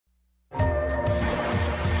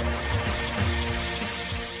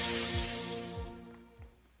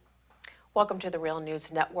Welcome to the Real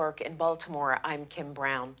News Network in Baltimore. I'm Kim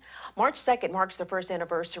Brown. March 2nd marks the first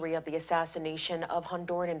anniversary of the assassination of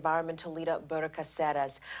Honduran environmental leader Berta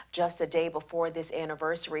Caceres. Just a day before this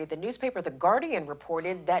anniversary, the newspaper The Guardian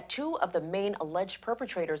reported that two of the main alleged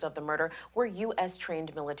perpetrators of the murder were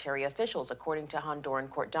U.S.-trained military officials, according to Honduran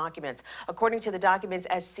court documents. According to the documents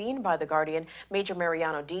as seen by The Guardian, Major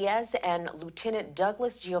Mariano Diaz and Lieutenant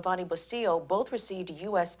Douglas Giovanni Bustillo both received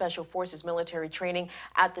U.S. Special Forces military training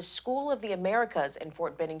at the School of the Americas in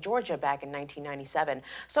Fort Benning, Georgia, back in 1997.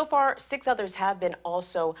 So far, 6 others have been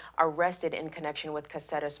also arrested in connection with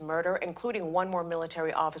Caceres' murder, including 1 more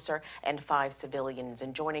military officer and 5 civilians.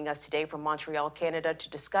 And joining us today from Montreal, Canada, to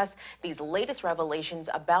discuss these latest revelations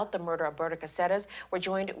about the murder of Berta Caceres, we're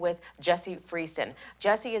joined with Jesse Freeston.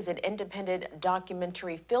 Jesse is an independent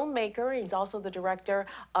documentary filmmaker. He's also the director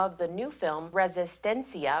of the new film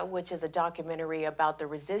Resistencia, which is a documentary about the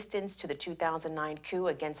resistance to the 2009 coup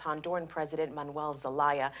against Honduran President Manuel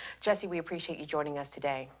Zelaya. Jesse, we appreciate you joining us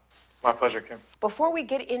today. My pleasure, Kim. Before we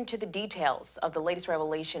get into the details of the latest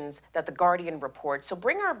revelations that The Guardian reports, so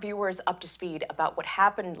bring our viewers up to speed about what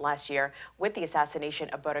happened last year with the assassination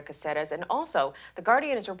of Berta Caceres. And also, The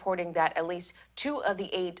Guardian is reporting that at least 2 of the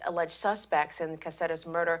 8 alleged suspects in Caceres'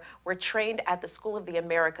 murder were trained at the School of the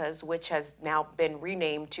Americas, which has now been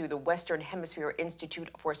renamed to the Western Hemisphere Institute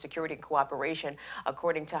for Security and Cooperation,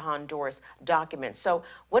 according to Honduras documents. So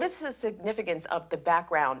what is the significance of the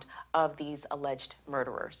background of these alleged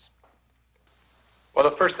murderers? Well,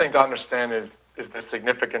 the first thing to understand is the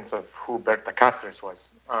significance of who Berta Caceres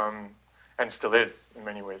was, and still is in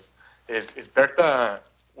many ways. Is Berta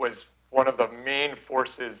was one of the main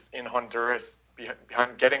forces in Honduras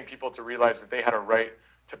behind getting people to realize that they had a right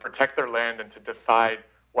to protect their land and to decide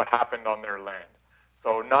what happened on their land.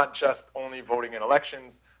 So not just only voting in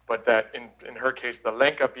elections, but that in her case, the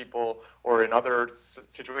Lenca people, or in other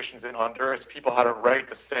situations in Honduras, people had a right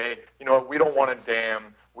to say, you know what, we don't want a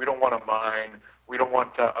dam, we don't want a mine, we don't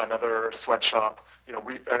want another sweatshop, you know,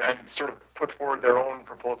 and sort of put forward their own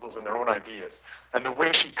proposals and their own ideas. And the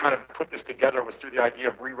way she kind of put this together was through the idea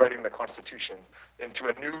of rewriting the Constitution into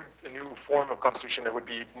a new form of Constitution that would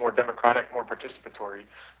be more democratic, more participatory.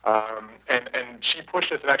 And she pushed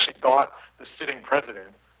this and actually got the sitting president,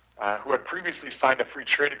 who had previously signed a free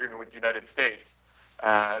trade agreement with the United States,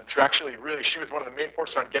 to actually really, she was one of the main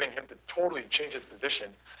forces on getting him to totally change his position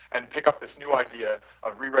and pick up this new idea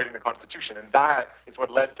of rewriting the Constitution. And that is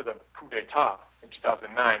what led to the coup d'etat in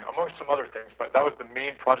 2009, amongst some other things, but that was the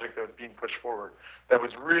main project that was being pushed forward, that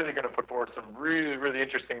was really going to put forward some really, really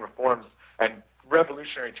interesting reforms and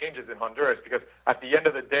revolutionary changes in Honduras, because at the end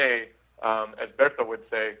of the day, as Berta would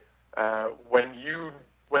say,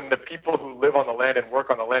 when the people who live on the land and work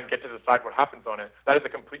on the land get to decide what happens on it, that is a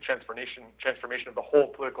complete transformation of the whole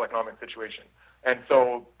political economic situation. And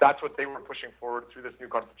so that's what they were pushing forward through this new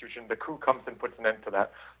constitution. The coup comes and puts an end to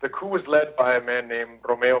that. The coup was led by a man named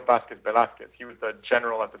Romeo Vázquez Velázquez. He was the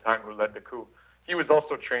general at the time who led the coup. He was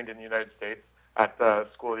also trained in the United States at the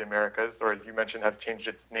School of the Americas, or as you mentioned, has changed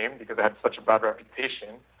its name because it had such a bad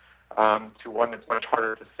reputation, to one that's much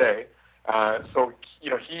harder to say. So, you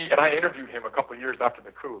know, he and I interviewed him a couple of years after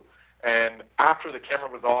the coup, and after the camera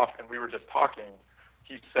was off and we were just talking,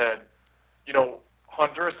 he said, you know,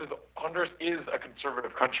 Honduras is a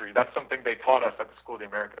conservative country. That's something they taught us at the School of the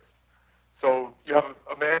Americas. So you have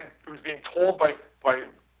a man who's being told by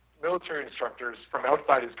military instructors from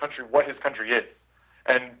outside his country what his country is,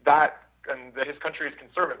 and that his country is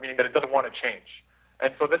conservative, meaning that it doesn't want to change.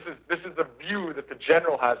 And so this is the view that the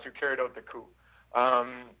general has who carried out the coup.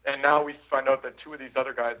 And now we find out that 2 of these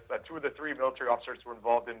other guys, that 2 of the 3 military officers who were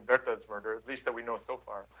involved in Berta's murder, at least that we know so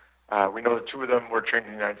far, we know that 2 of them were trained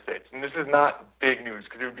in the United States. And this is not big news,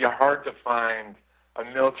 because it would be hard to find a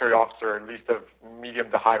military officer, at least of medium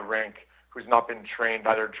to high rank, who's not been trained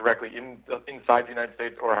either directly inside the United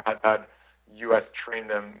States or has had U.S. train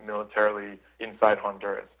them militarily inside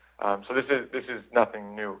Honduras. So this is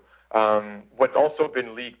nothing new. What's also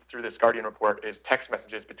been leaked through this Guardian report is text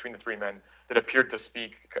messages between the 3 men that appeared to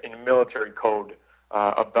speak in military code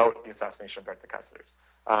about the assassination of Berta Caceres.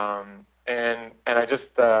 And I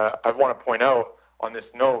just I want to point out on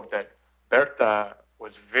this note that Berta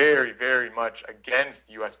was very, very much against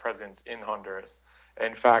U.S. presence in Honduras.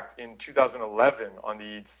 In fact, in 2011, on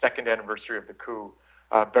the 2nd anniversary of the coup,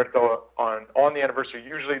 Berta, on the anniversary,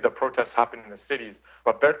 usually the protests happen in the cities,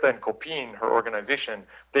 but Berta and Copin, her organization,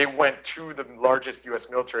 they went to the largest U.S.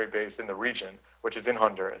 military base in the region, which is in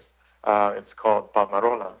Honduras. It's called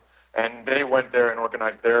Palmarola. And they went there and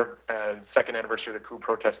organized their 2nd anniversary of the coup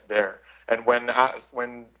protest there. And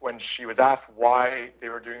when she was asked why they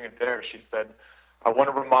were doing it there, she said, I want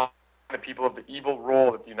to remind the people of the evil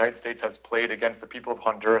role that the United States has played against the people of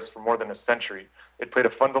Honduras for more than a century. It played a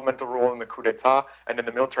fundamental role in the coup d'etat and in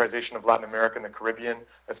the militarization of Latin America and the Caribbean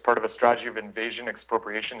as part of a strategy of invasion,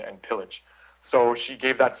 expropriation, and pillage. So she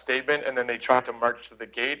gave that statement, and then they tried to march to the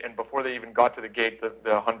gate, and before they even got to the gate,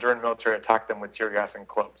 the Honduran military attacked them with tear gas and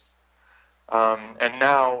clubs. And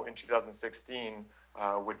now, in 2016,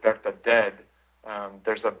 with Berta dead,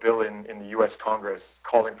 there's a bill in the U.S. Congress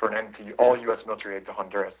calling for an end to all U.S. military aid to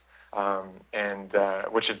Honduras,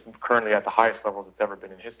 which is currently at the highest levels it's ever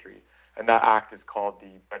been in history. And that act is called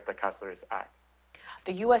the Berta Caceres Act.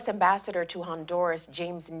 The U.S. ambassador to Honduras,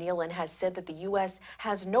 James Nealon, has said that the U.S.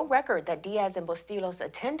 has no record that Diaz and Bustillos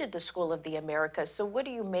attended the School of the Americas. So what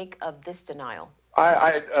do you make of this denial?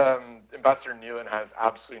 Ambassador Nealon has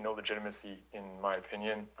absolutely no legitimacy, in my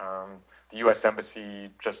opinion. The U.S. Embassy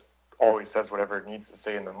just always says whatever it needs to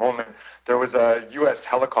say in the moment. There was a U.S.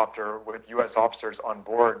 helicopter with U.S. officers on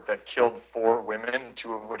board that killed 4 women,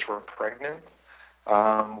 2 of which were pregnant,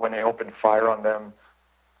 when they opened fire on them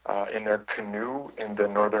in their canoe in the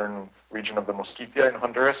northern region of the Mosquitia in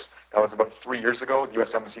Honduras. That was about 3 years ago. The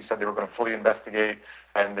U.S. Embassy said they were going to fully investigate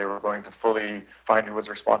and they were going to fully find who was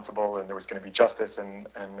responsible and there was going to be justice, and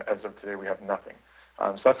as of today we have nothing.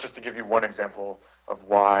 So that's just to give you one example of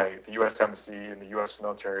why the U.S. Embassy and the U.S.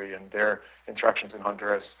 military and their interactions in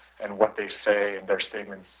Honduras and what they say and their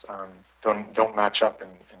statements don't match up, and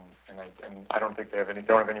I don't think they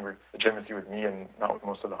don't have any legitimacy with me and not with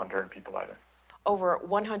most of the Honduran people either. Over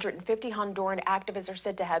 150 Honduran activists are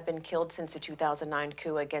said to have been killed since the 2009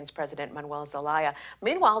 coup against President Manuel Zelaya.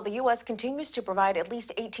 Meanwhile, the U.S. continues to provide at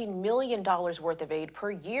least $18 million worth of aid per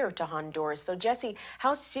year to Honduras. So, Jesse,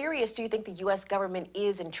 how serious do you think the U.S. government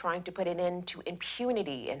is in trying to put an end to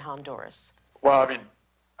impunity in Honduras? Well,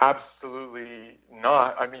 absolutely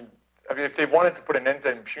not. If they wanted to put an end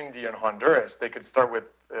to impunity in Honduras, they could start with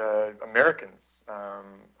Americans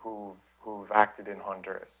who've acted in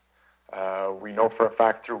Honduras. We know for a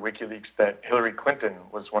fact through WikiLeaks that Hillary Clinton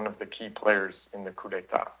was one of the key players in the coup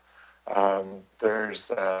d'etat.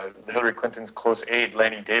 There's Hillary Clinton's close aide,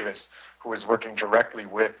 Lanny Davis, who was working directly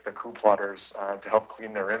with the coup plotters to help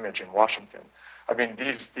clean their image in Washington.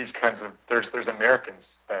 These kinds of, there's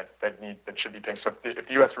Americans that should be paying. So if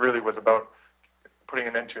the U.S. really was about putting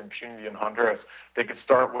an end to impunity in Honduras, they could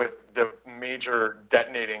start with the major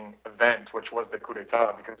detonating event, which was the coup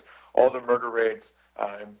d'etat, because all the murder rates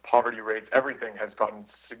and poverty rates, everything has gotten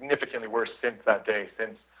significantly worse since that day,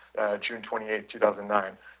 since June 28,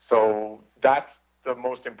 2009. So that's the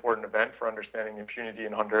most important event for understanding impunity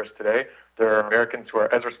in Honduras today. There are Americans who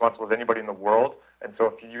are as responsible as anybody in the world, and so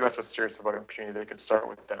if the U.S. was serious about impunity, they could start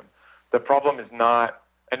with them. The problem is not,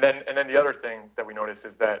 and then the other thing that we notice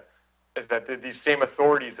is that these same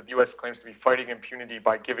authorities that the U.S. claims to be fighting impunity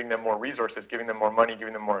by giving them more resources, giving them more money,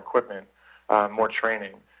 giving them more equipment, more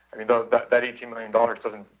training. That $18 million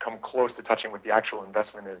doesn't come close to touching what the actual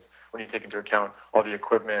investment is when you take into account all the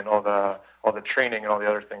equipment, all the training, and all the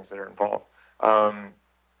other things that are involved. But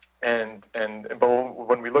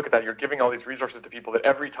when we look at that, you're giving all these resources to people that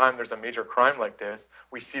every time there's a major crime like this,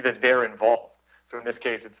 we see that they're involved. So in this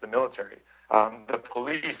case, it's the military. The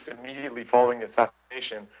police, immediately following the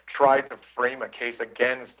assassination, tried to frame a case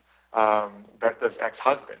against Berta's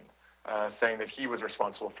ex-husband, saying that he was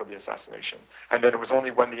responsible for the assassination. And then it was only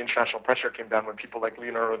when the international pressure came down, when people like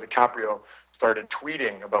Leonardo DiCaprio started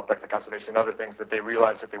tweeting about Berta Caceres and other things, that they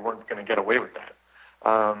realized that they weren't going to get away with that.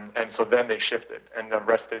 And so then they shifted and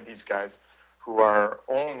arrested these guys who are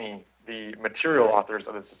only the material authors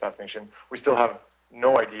of this assassination. We still have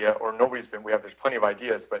no idea, or there's plenty of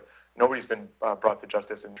ideas, but nobody's been brought to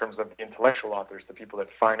justice in terms of the intellectual authors, the people that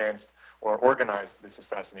financed or organized this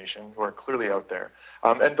assassination, who are clearly out there.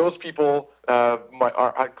 And those people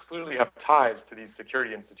clearly have ties to these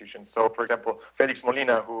security institutions. So, for example, Felix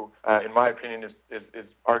Molina, who, in my opinion,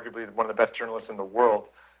 is arguably one of the best journalists in the world,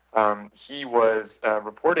 he was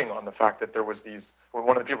reporting on the fact that there was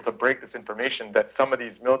one of the people to break this information, that some of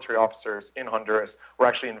these military officers in Honduras were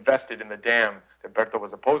actually invested in the dam that Berta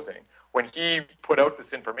was opposing. When he put out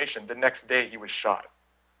this information, the next day he was shot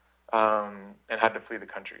and had to flee the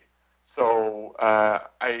country. So I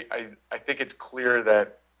think it's clear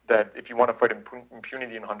that if you want to fight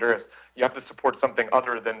impunity in Honduras, you have to support something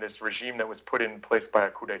other than this regime that was put in place by a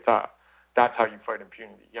coup d'etat. That's how you fight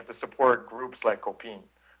impunity. You have to support groups like COPIN,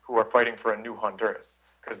 who are fighting for a new Honduras,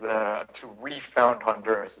 because to refound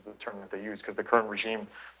Honduras is the term that they use, because the current regime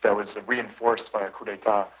that was reinforced by a coup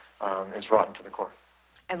d'etat is rotten to the core.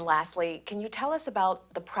 And lastly, can you tell us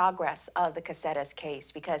about the progress of the Caceres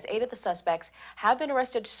case? Because 8 of the suspects have been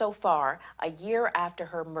arrested so far, a year after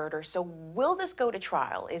her murder. So will this go to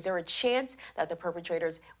trial? Is there a chance that the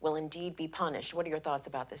perpetrators will indeed be punished? What are your thoughts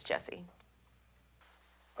about this, Jesse?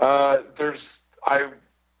 It's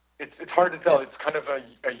hard to tell. It's kind of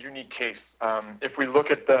a unique case. If we look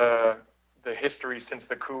at the history since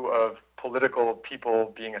the coup of political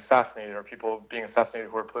people being assassinated or people being assassinated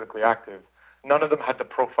who are politically active, none of them had the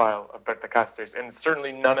profile of Berta Caceres, and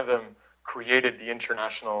certainly none of them created the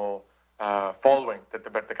international following that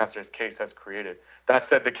the Berta Caceres case has created. That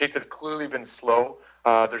said, the case has clearly been slow.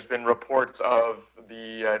 There's been reports of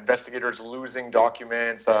the investigators losing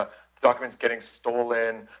documents, documents getting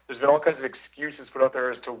stolen. There's been all kinds of excuses put out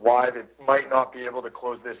there as to why they might not be able to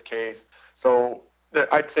close this case. So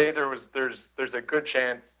I'd say there's a good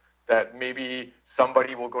chance that maybe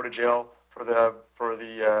somebody will go to jail for the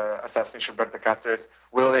assassination of Berta Caceres.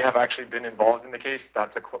 Will they have actually been involved in the case?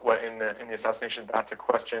 That's in the assassination. That's a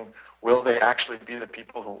question. Will they actually be the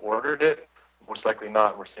people who ordered it? Most likely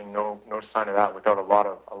not. We're seeing no sign of that without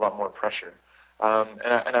a lot more pressure.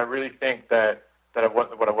 And I really think that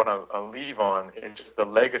what I want to leave on is just the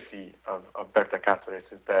legacy of Berta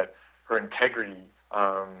Caceres is that her integrity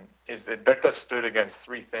is that Berta stood against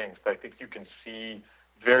 3 things that I think you can see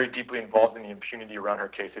very deeply involved in the impunity around her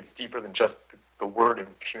case. It's deeper than just the word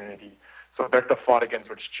impunity. So Berta fought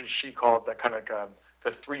against what she called the kind of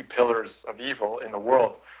the 3 pillars of evil in the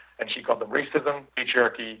world. And she called them racism,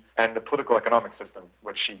 patriarchy, and the political economic system,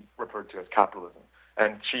 which she referred to as capitalism.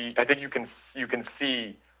 And I think you can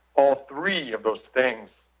see all 3 of those things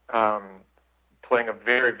playing a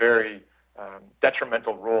very, very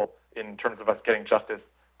detrimental role in terms of us getting justice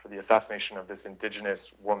for the assassination of this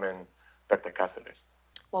indigenous woman, Berta Caceres.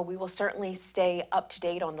 Well, we will certainly stay up to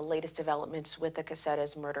date on the latest developments with the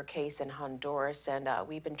Caceres murder case in Honduras. And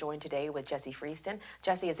we've been joined today with Jesse Freeston.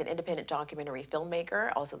 Jesse is an independent documentary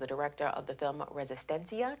filmmaker, also the director of the film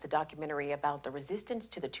Resistencia. It's a documentary about the resistance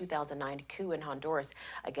to the 2009 coup in Honduras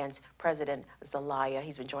against President Zelaya.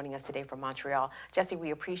 He's been joining us today from Montreal. Jesse,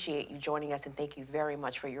 we appreciate you joining us and thank you very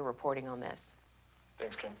much for your reporting on this.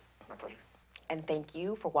 Thanks, Kim. My pleasure. And thank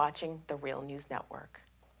you for watching the Real News Network.